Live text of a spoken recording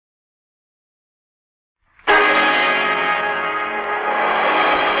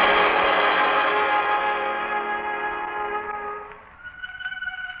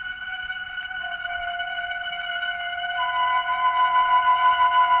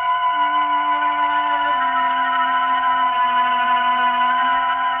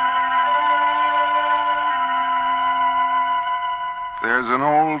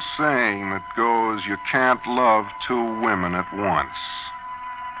old saying that goes, you can't love two women at once.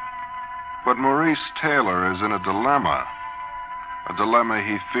 But Maurice Taylor is in a dilemma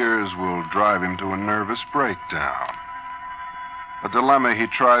he fears will drive him to a nervous breakdown, a dilemma he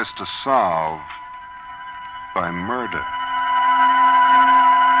tries to solve by murder.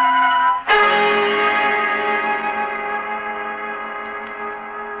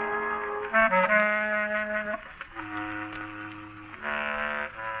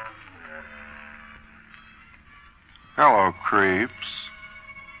 Hello, creeps.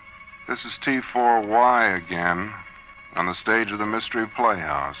 This is T4Y again, on the stage of the Mystery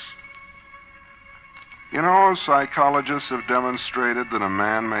Playhouse. You know, psychologists have demonstrated that a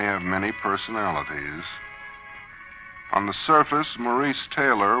man may have many personalities. On the surface, Maurice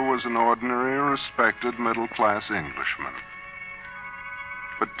Taylor was an ordinary, respected, middle-class Englishman.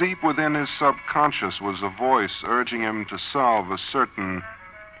 But deep within his subconscious was a voice urging him to solve a certain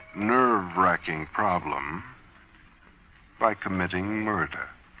nerve-wracking problem by committing murder.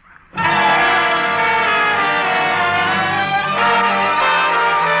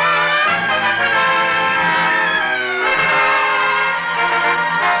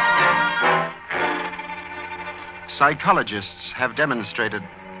 Psychologists have demonstrated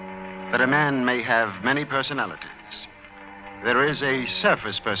that a man may have many personalities. There is a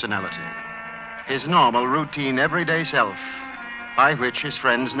surface personality, his normal, routine, everyday self, by which his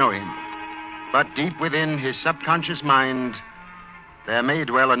friends know him. But deep within his subconscious mind, there may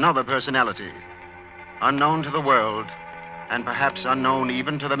dwell another personality, unknown to the world, and perhaps unknown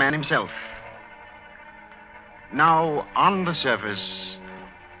even to the man himself. Now, on the surface,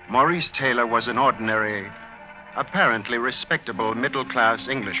 Maurice Taylor was an ordinary, apparently respectable middle-class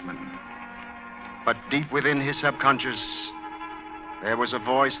Englishman. But deep within his subconscious, there was a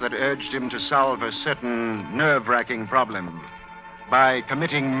voice that urged him to solve a certain nerve-wracking problem by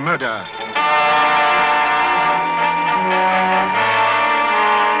committing murder.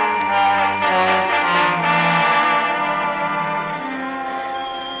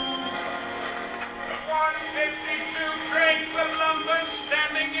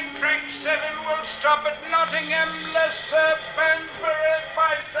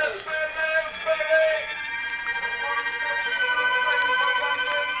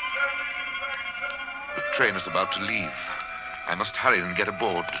 The train is about to leave. I must hurry and get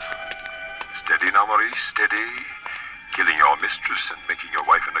aboard. Steady now, Maurice, steady. Killing your mistress and making your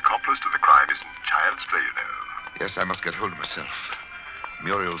wife an accomplice to the crime isn't child's play, you know. Yes, I must get hold of myself.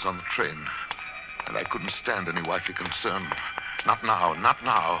 Muriel's on the train, and I couldn't stand any wifely concern. Not now, not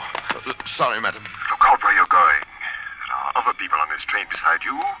now. Sorry, madam. Look out where you're going. There are other people on this train beside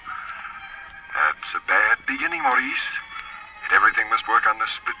you. That's a bad beginning, Maurice. And everything must work on the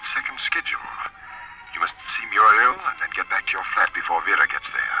split-second schedule. You must see Muriel and then get back to your flat before Vera gets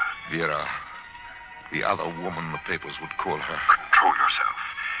there. Vera. The other woman the papers would call her. Control yourself.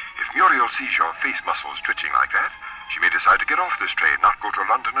 If Muriel sees your face muscles twitching like that, she may decide to get off this train, not go to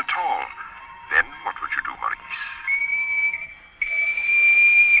London at all. Then what would you do, Maurice?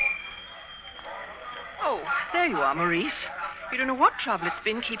 Oh, there you are, Maurice. You don't know what trouble it's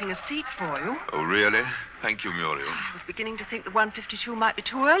been keeping a seat for you. Oh, really? Thank you, Muriel. I was beginning to think the 152 might be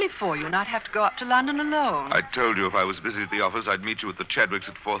too early for you, and I'd have to go up to London alone. I told you if I was busy at the office, I'd meet you at the Chadwicks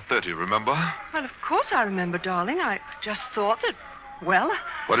at 4:30, remember? Well, of course I remember, darling. I just thought that, well...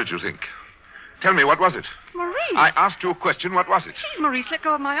 What did you think? Tell me, what was it? Maurice! I asked you a question. What was it? Please, Maurice, let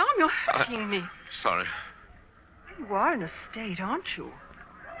go of my arm. You're hurting me. Sorry. You are in a state, aren't you?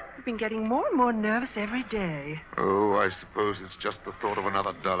 You've been getting more and more nervous every day. Oh, I suppose it's just the thought of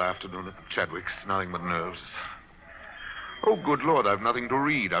another dull afternoon at the Chadwicks. Nothing but nerves. Oh, good Lord, I've nothing to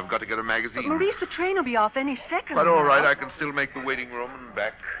read. I've got to get a magazine. But, Maurice, the train will be off any second. But all now. right, I can still make the waiting room and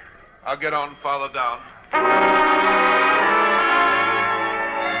back. I'll get on farther down.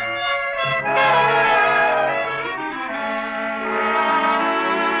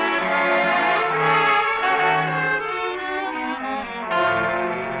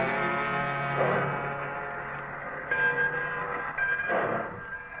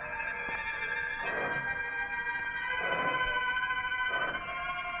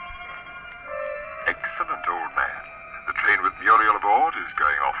 Excellent, old man. The train with Muriel aboard is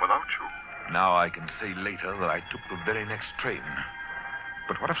going off without you. Now I can say later that I took the very next train.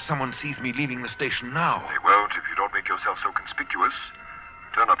 But what if someone sees me leaving the station now? They won't if you don't make yourself so conspicuous.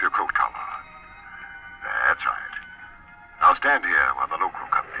 Turn up your coat collar. That's right. Now stand here while the local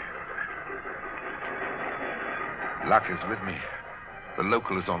comes in. Luck is with me. The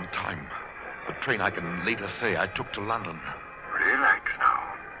local is on time. The train I can later say I took to London. Relax now.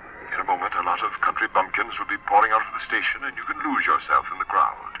 In a moment, a lot of country bumpkins will be pouring out of the station, and you can lose yourself in the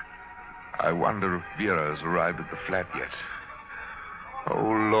crowd. I wonder if Vera has arrived at the flat yet.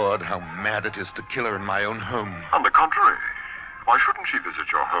 Oh, Lord, how mad it is to kill her in my own home. On the contrary, why shouldn't she visit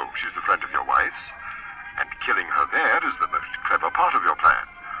your home? She's the friend of your wife's. And killing her there is the most clever part of your plan.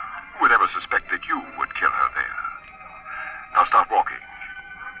 Who would ever suspect that you would kill her there? Now start walking.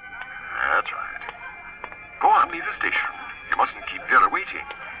 That's right. Go on, leave the station. You mustn't keep Vera waiting.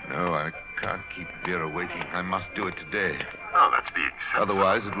 No, I can't keep Vera waiting. I must do it today. Oh, that's being sensible.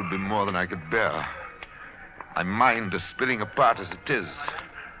 Otherwise, it would be more than I could bear. My mind is spilling apart as it is.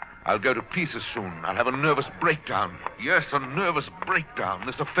 I'll go to pieces soon. I'll have a nervous breakdown. Yes, a nervous breakdown.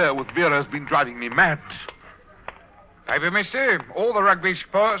 This affair with Vera has been driving me mad. Paper, mister. All the rugby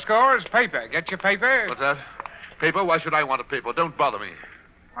scores, paper. Get your paper? What's that? Paper? Why should I want a paper? Don't bother me.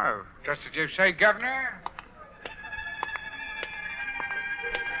 Oh, just as you say, Governor.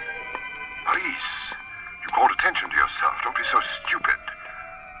 Maurice, you called attention to yourself. Don't be so stupid.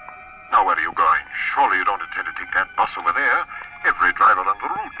 Now, where are you going? Surely you don't intend to take that bus over there. Every driver on the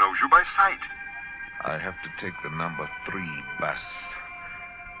route knows you by sight. I have to take the number 3 bus.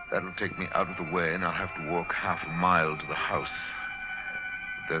 That'll take me out of the way, and I'll have to walk half a mile to the house.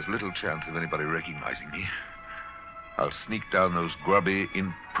 There's little chance of anybody recognizing me. I'll sneak down those grubby,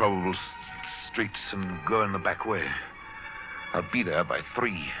 improbable streets and go in the back way. I'll be there by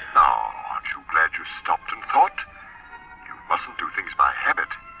 3. Now, aren't you glad you stopped and thought? You mustn't do things by habit.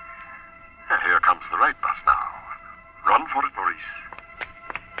 Here comes the right bus now. Run for it, Maurice.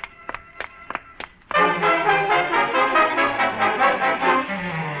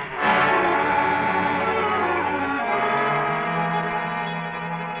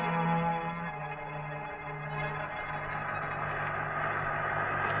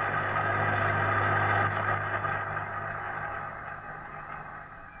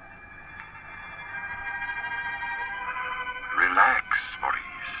 Relax, Maurice.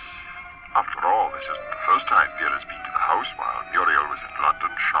 After all, this isn't the first time Vera's been to the house while Muriel was in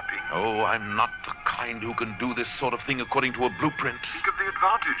London shopping. Oh, I'm not the kind who can do this sort of thing according to a blueprint. Think of the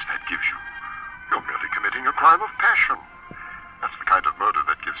advantage that gives you. You're merely committing a crime of passion. That's the kind of murder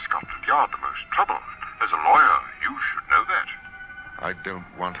that gives Scotland Yard the most trouble. As a lawyer, you should know that. I don't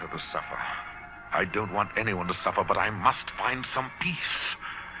want her to suffer. I don't want anyone to suffer, but I must find some peace.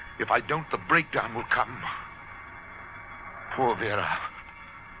 If I don't, the breakdown will come. Poor Vera.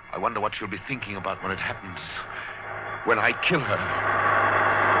 I wonder what she'll be thinking about when it happens. When I kill her.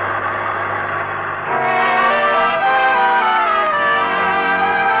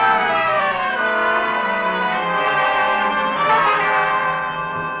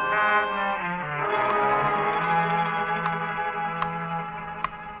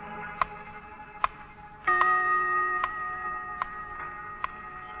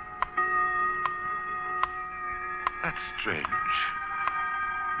 That's strange.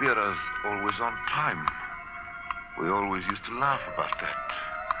 Vera's always on time. We always used to laugh about that.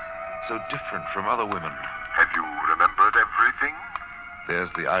 So different from other women. Have you remembered everything? There's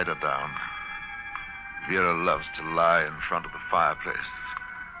the eider down. Vera loves to lie in front of the fireplace,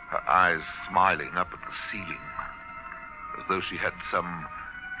 her eyes smiling up at the ceiling, as though she had some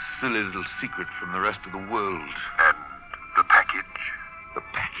silly little secret from the rest of the world. And the package? The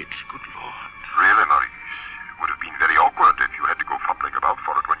package, good Lord. Really, Maurice? It would have been very awkward if you had to go fumbling about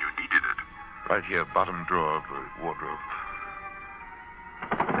for it when you needed it. Right here, bottom drawer of the wardrobe.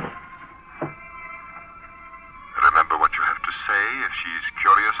 Remember what you have to say if she's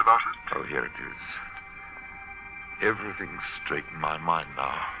curious about it? Oh, here it is. Everything's straight in my mind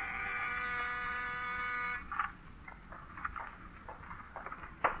now.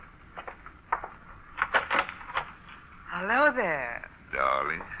 Hello there.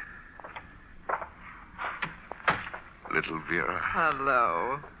 Darling. Little Vera.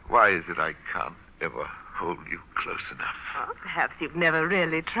 Hello. Why is it I can't ever hold you close enough? Well, perhaps you've never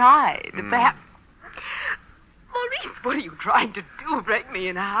really tried. Perhaps... Maurice, what are you trying to do? Break me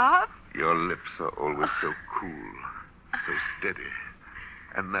in half? Your lips are always so cool, so steady.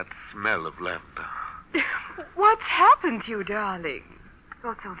 And that smell of lavender. What's happened to you, darling?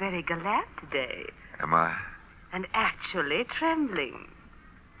 You're so very gallant today. Am I? And actually trembling.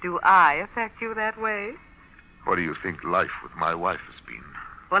 Do I affect you that way? What do you think life with my wife has been?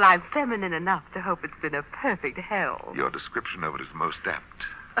 Well, I'm feminine enough to hope it's been a perfect hell. Your description of it is most apt.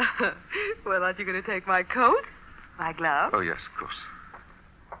 Well, aren't you going to take my coat? My glove? Oh, yes, of course.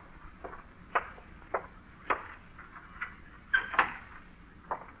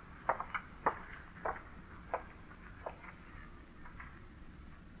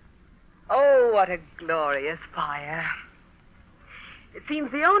 Oh, what a glorious fire. It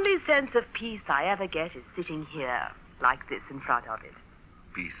seems the only sense of peace I ever get is sitting here, like this, in front of it.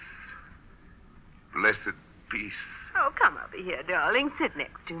 Peace. blessed peace. Oh, come over here, darling. Sit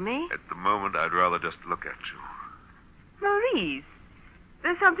next to me. At the moment, I'd rather just look at you. Maurice,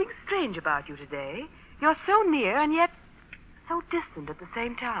 there's something strange about you today. You're so near and yet so distant at the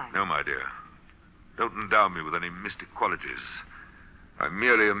same time. No, my dear. Don't endow me with any mystic qualities. I'm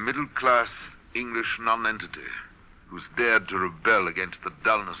merely a middle-class English nonentity who's dared to rebel against the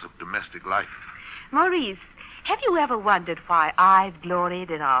dullness of domestic life. Maurice, have you ever wondered why I've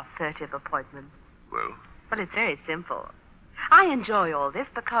gloried in our furtive appointments? Well? Well, it's very simple. I enjoy all this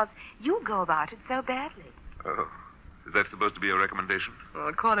because you go about it so badly. Oh. Is that supposed to be a recommendation?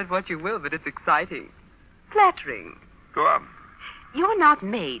 Well, call it what you will, but it's exciting. Flattering. Go on. You're not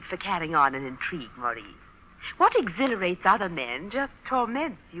made for carrying on an intrigue, Maurice. What exhilarates other men just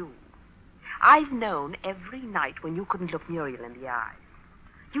torments you. I've known every night when you couldn't look Muriel in the eye.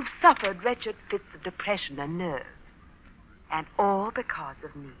 You've suffered wretched fits of depression and nerves. And all because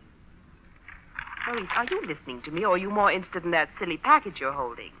of me. Maurice, are you listening to me, or are you more interested in that silly package you're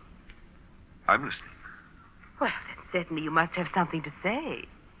holding? I'm listening. Well, then certainly you must have something to say.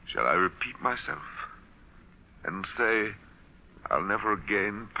 Shall I repeat myself? And say, I'll never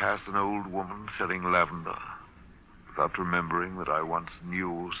again pass an old woman selling lavender without remembering that I once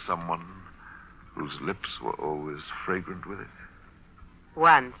knew someone whose lips were always fragrant with it.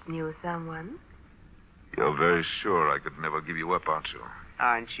 Once knew someone? You're very sure I could never give you up, aren't you?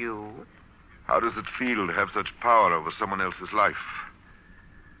 Aren't you? How does it feel to have such power over someone else's life?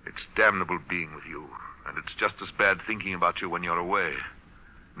 It's damnable being with you, and it's just as bad thinking about you when you're away.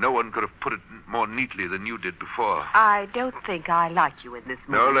 No one could have put it more neatly than you did before. I don't think I like you in this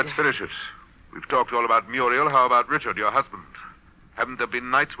mood. No, let's finish it. We've talked all about Muriel. How about Richard, your husband? Haven't there been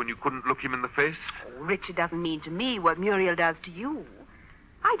nights when you couldn't look him in the face? Oh, Richard doesn't mean to me what Muriel does to you.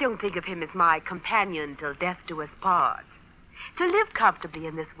 I don't think of him as my companion till death do us part. To live comfortably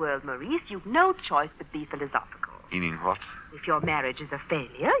in this world, Maurice, you've no choice but be philosophical. Meaning what? If your marriage is a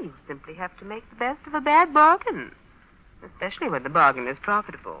failure, you simply have to make the best of a bad bargain. Especially when the bargain is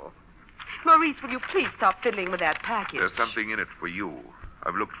profitable. Maurice, will you please stop fiddling with that package? There's something in it for you.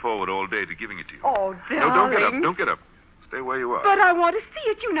 I've looked forward all day to giving it to you. Oh, darling. No, don't get up. Don't get up. Stay where you are. But I want to see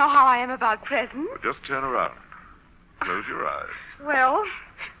it. You know how I am about presents. Well, just turn around. Close your eyes. Well,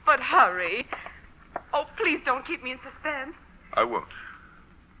 but hurry. Oh, please don't keep me in suspense. I won't.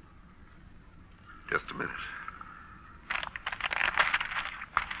 Just a minute.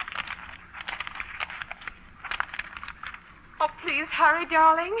 Oh, please hurry,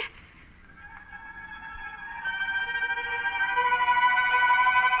 darling.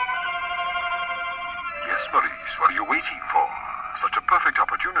 Yes, Maurice, what are you waiting for? Such a perfect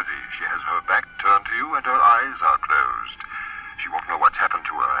opportunity. She has her back turned to you and her eyes are closed. She won't know what's happened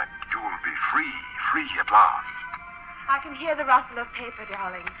to her, and you'll be free at last. I can hear the rustle of paper,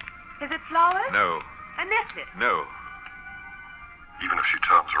 darling. Is it flowers? No. A necklace? No. Even if she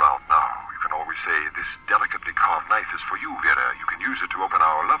turns around now, you can always say, this delicately carved knife is for you, Vera. You can use it to open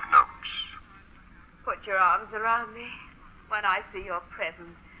our love notes. Put your arms around me. When I see your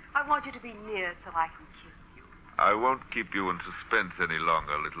presence, I want you to be near so I can kiss you. I won't keep you in suspense any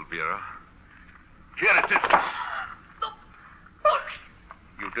longer, little Vera. Here it is.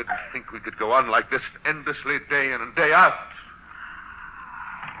 You didn't think we could go on like this endlessly day in and day out.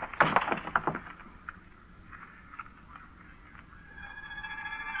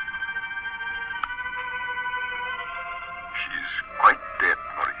 She's quite dead,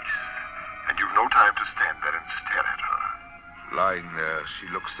 Maurice. And you've no time to stand there and stare at her. Lying there,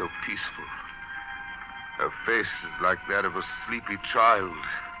 she looks so peaceful. Her face is like that of a sleepy child.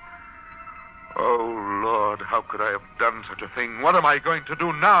 Oh, Lord, how could I have done such a thing? What am I going to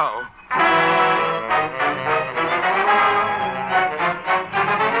do now?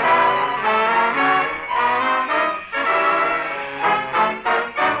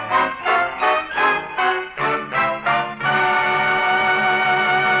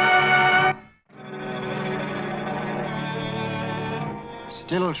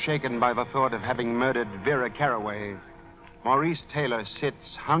 Still shaken by the thought of having murdered Vera Carraway, Maurice Taylor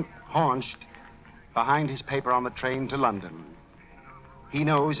sits haunched behind his paper on the train to London. He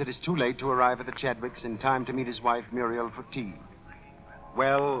knows it is too late to arrive at the Chadwicks in time to meet his wife Muriel for tea.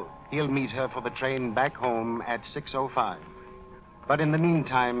 Well, he'll meet her for the train back home at 6:05. But in the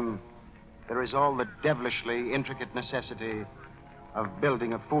meantime, there is all the devilishly intricate necessity of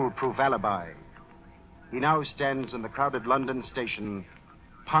building a foolproof alibi. He now stands in the crowded London station,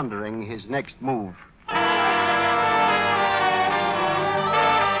 pondering his next move.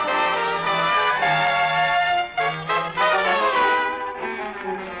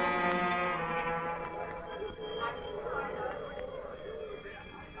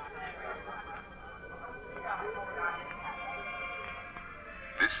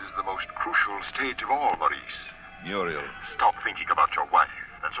 this is the most crucial stage of all, Maurice. Muriel. Stop thinking about your wife.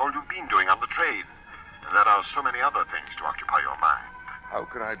 That's all you've been doing on the train. And there are so many other things to occupy your mind. How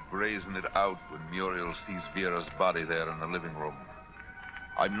can I brazen it out when Muriel sees Vera's body there in the living room?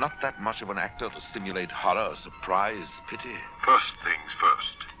 I'm not that much of an actor to simulate horror, surprise, pity. First things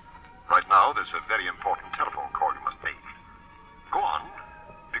first. Right now, there's a very important telephone call you must make. Go on.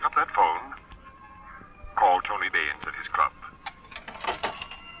 Pick up that phone. Call Tony Baines at his club.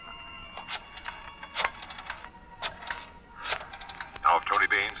 Now, if Tony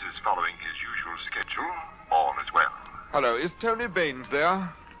Baines is following his usual schedule, all is well. Hello, is Tony Baines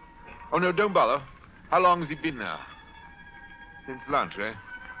there? Oh, no, don't bother. How long has he been there? Since lunch, eh?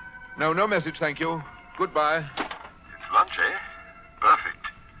 No message, thank you. Goodbye. It's lunch, eh? Perfect.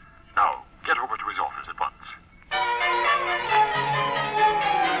 Now, get over to his office at once.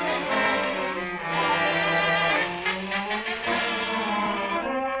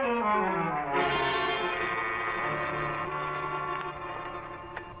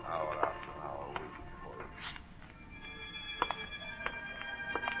 Hour after hour waiting for him.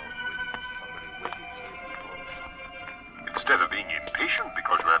 Instead of being impatient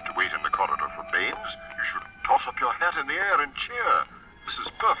because you have to wait in the corridor for Baines, you should toss up your hat in the air and cheer. This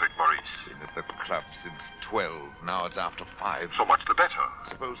is perfect, Maurice. Been at the club since 12. Now it's after 5. So much the better.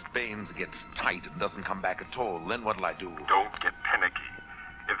 Suppose Baines gets tight and doesn't come back at all. Then what'll I do? Don't get panicky.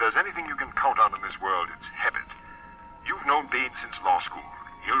 If there's anything you can count on in this world, it's habit. You've known Baines since law school.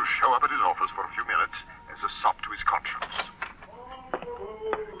 He'll show up at his office for a few minutes as a sop to his conscience.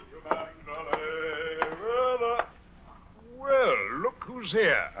 Well, look who's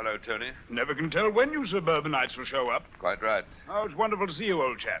here. Hello, Tony. Never can tell when you suburbanites will show up. Quite right. Oh, it's wonderful to see you,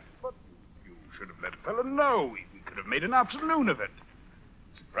 old chap. But you should have let a fellow know. We could have made an afternoon of it.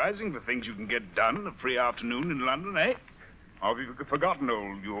 Surprising the things you can get done a free afternoon in London, eh? Or have you forgotten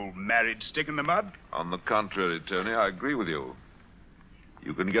your old married stick in the mud? On the contrary, Tony, I agree with you.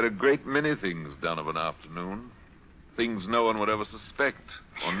 You can get a great many things done of an afternoon. Things no one would ever suspect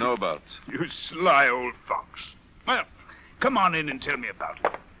or know about. You sly old fox. Well, come on in and tell me about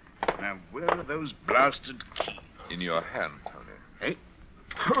it. Now, where are those blasted keys? In your hand, Tony. Eh?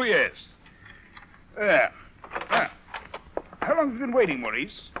 Oh, yes. There. Ah. How long have you been waiting,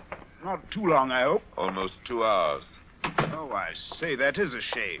 Maurice? Not too long, I hope. Almost 2 hours. Oh, I say, that is a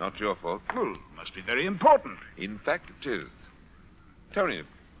shame. Not your fault. Well, must be very important. In fact, it is. Tony,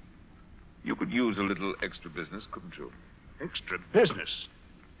 you could use a little extra business, couldn't you? Extra business?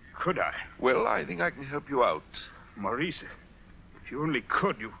 Could I? Well, I think I can help you out. Maurice, if you only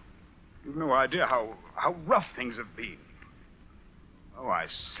could, you've no idea how rough things have been. Oh, I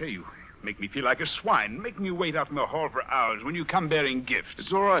say, you make me feel like a swine, making you wait out in the hall for hours when you come bearing gifts.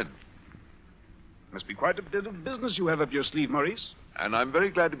 It's all right. Must be quite a bit of business you have up your sleeve, Maurice. And I'm very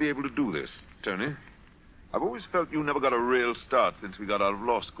glad to be able to do this, Tony. I've always felt you never got a real start since we got out of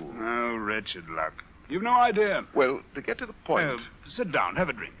law school. Oh, wretched luck. You've no idea. Well, to get to the point... sit down, have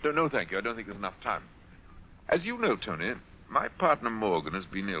a drink. No, thank you. I don't think there's enough time. As you know, Tony, my partner Morgan has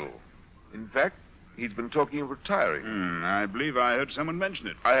been ill. In fact, he's been talking of retiring. I believe I heard someone mention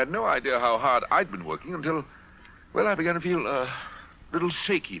it. I had no idea how hard I'd been working until, well, I began to feel a little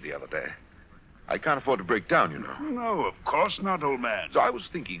shaky the other day. I can't afford to break down, you know. No, of course not, old man. So I was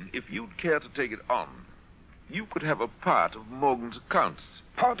thinking, if you'd care to take it on, you could have a part of Morgan's accounts.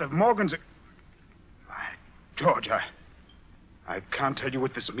 Part of Morgan's... George, I can't tell you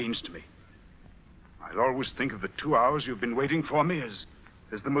what this means to me. I'll always think of the 2 hours you've been waiting for me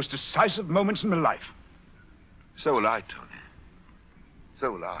as the most decisive moments in my life. So will I, Tony.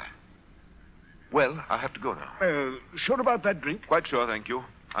 So will I. Well, I have to go now. Sure about that drink? Quite sure, thank you.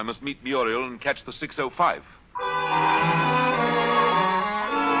 I must meet Muriel and catch the 6:05.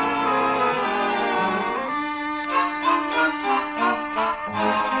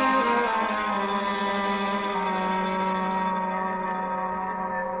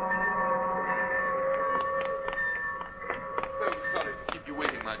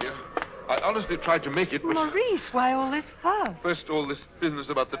 Honestly tried to make it, but... Maurice, why all this fuss? First all this business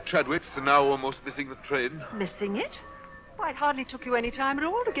about the Chadwicks, and now almost missing the train. Missing it? Why, it hardly took you any time at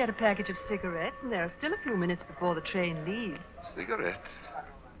all to get a package of cigarettes, and there are still a few minutes before the train leaves. Cigarettes?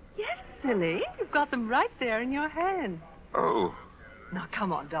 Yes, silly. You've got them right there in your hand. Oh. Now,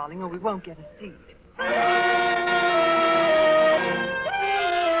 come on, darling, or we won't get a seat.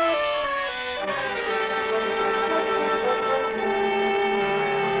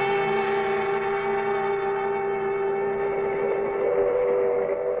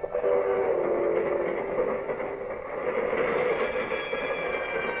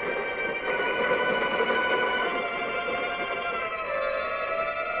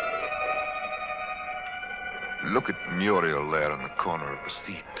 Look at Muriel there in the corner of the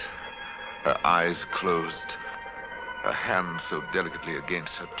seat. Her eyes closed, her hand so delicately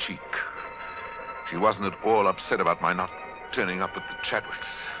against her cheek. She wasn't at all upset about my not turning up at the Chadwicks.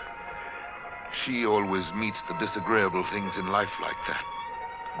 She always meets the disagreeable things in life like that.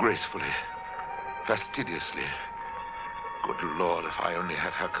 Gracefully, fastidiously. Good Lord, if I only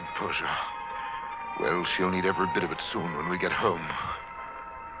had her composure. Well, she'll need every bit of it soon when we get home.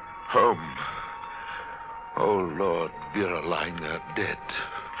 Home. Oh, Lord, Vera lying there dead.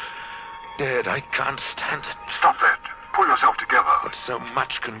 Dead. I can't stand it. Stop that. Pull yourself together. But so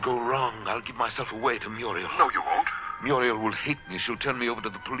much can go wrong. I'll give myself away to Muriel. No, you won't. Muriel will hate me. She'll turn me over to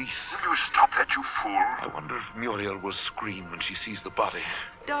the police. Will you stop that, you fool? I wonder if Muriel will scream when she sees the body.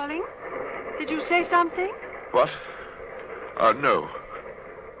 Darling, did you say something? What? No.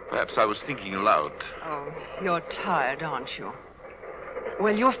 Perhaps I was thinking aloud. Oh, you're tired, aren't you?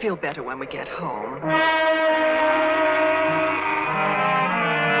 Well, you'll feel better when we get home.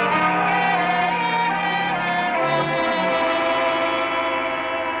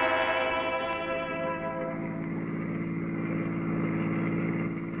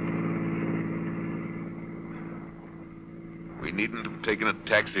 We needn't have taken a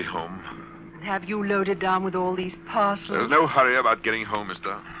taxi home. And have you loaded down with all these parcels? There's no hurry about getting home,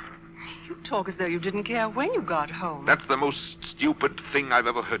 mister. You talk as though you didn't care when you got home. That's the most stupid thing I've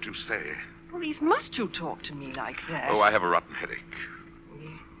ever heard you say. Maurice, must you talk to me like that? Oh, I have a rotten headache.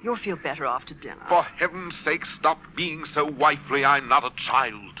 You'll feel better after dinner. For heaven's sake, stop being so wifely. I'm not a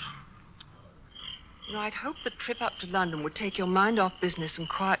child. You know, I'd hoped the trip up to London would take your mind off business and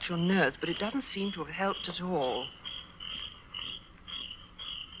quiet your nerves, but it doesn't seem to have helped at all.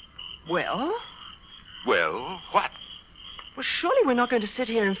 Well? Well, what? Well, surely we're not going to sit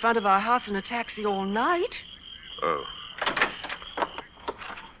here in front of our house in a taxi all night. Oh.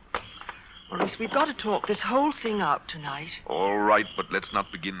 Maurice, we've got to talk this whole thing out tonight. All right, but let's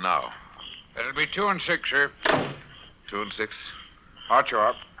not begin now. It'll be 2 and 6, sir. 2 and 6? Hot you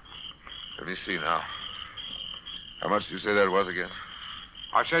up. Let me see now. How much did you say that was again?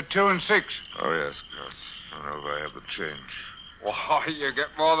 I said 2 and 6. Oh, yes. I don't know if I have the change. Why, you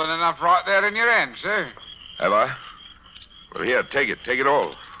get more than enough right there in your hand, sir. Have I? Well, here, take it. Take it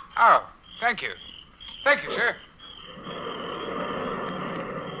all. Oh, thank you. Thank you, sir.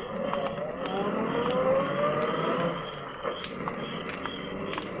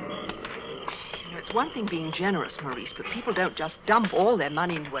 You know, it's one thing being generous, Maurice, but people don't just dump all their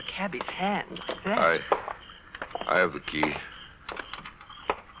money into a cabbie's hand like that. I have the key.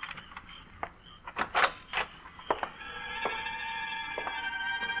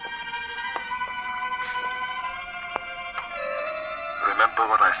 Remember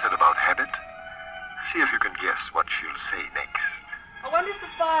what I said about habit? See if you can guess what she'll say next. I wonder if the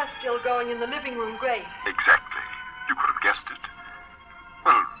fire's still going in the living room grate. Exactly. You could have guessed it.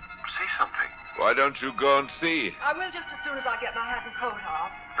 Well, say something. Why don't you go and see? I will just as soon as I get my hat and coat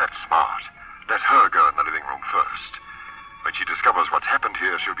off. That's smart. Let her go in the living room first. When she discovers what's happened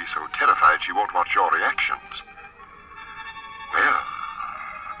here, she'll be so terrified she won't watch your reactions. Well,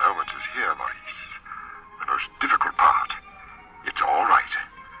 the moment is here, Maurice. The most difficult part. It's all right.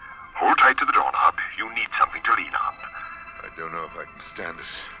 Hold tight to the doorknob. You need something to lean on. I don't know if I can stand it.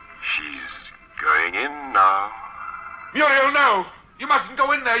 She's going in now. Muriel, no! You mustn't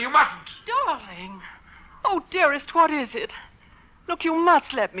go in there. You mustn't. Darling. Oh, dearest, what is it? Look, you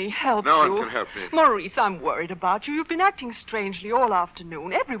must let me help you. No one can help me. Maurice, I'm worried about you. You've been acting strangely all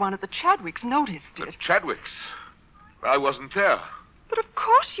afternoon. Everyone at the Chadwicks noticed The it. Chadwicks? I wasn't there. But of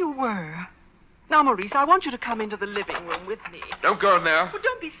course you were. Now, Maurice, I want you to come into the living room with me. Don't go in there. Oh,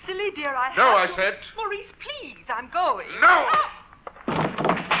 don't be silly, dear. No, I have to. said. Maurice, please, I'm going. No!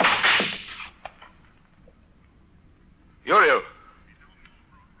 Muriel.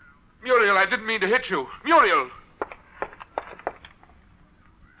 Muriel, I didn't mean to hit you. Muriel.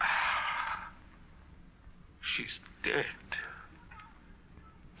 She's dead.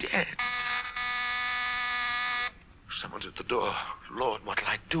 Dead. Someone's at the door. Lord, what'll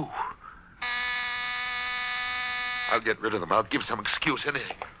I do? I'll get rid of them. I'll give some excuse,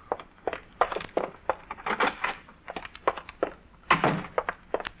 anything.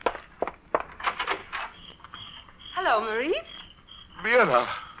 Hello, Maurice. Vera.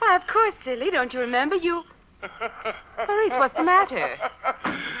 Why, of course, silly. Don't you remember? Maurice, what's the matter?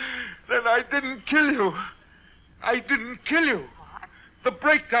 Then I didn't kill you. I didn't kill you. The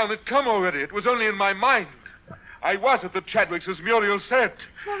breakdown had come already. It was only in my mind. I was at the Chadwicks, as Muriel said.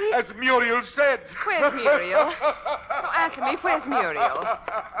 Maurice? As Muriel said. Where's Muriel? Oh, answer me. Where's Muriel?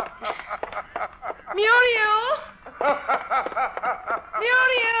 Muriel!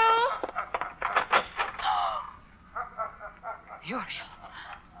 Muriel!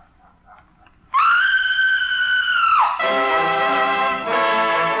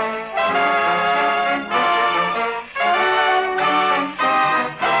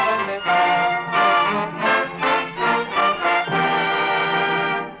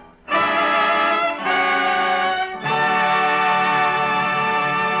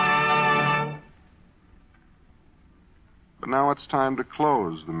 it's time to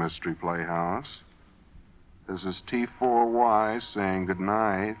close the Mystery Playhouse. This is T4Y saying good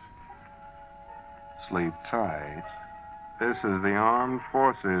night. Sleep tight. This is the Armed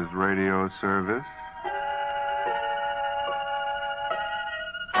Forces Radio Service.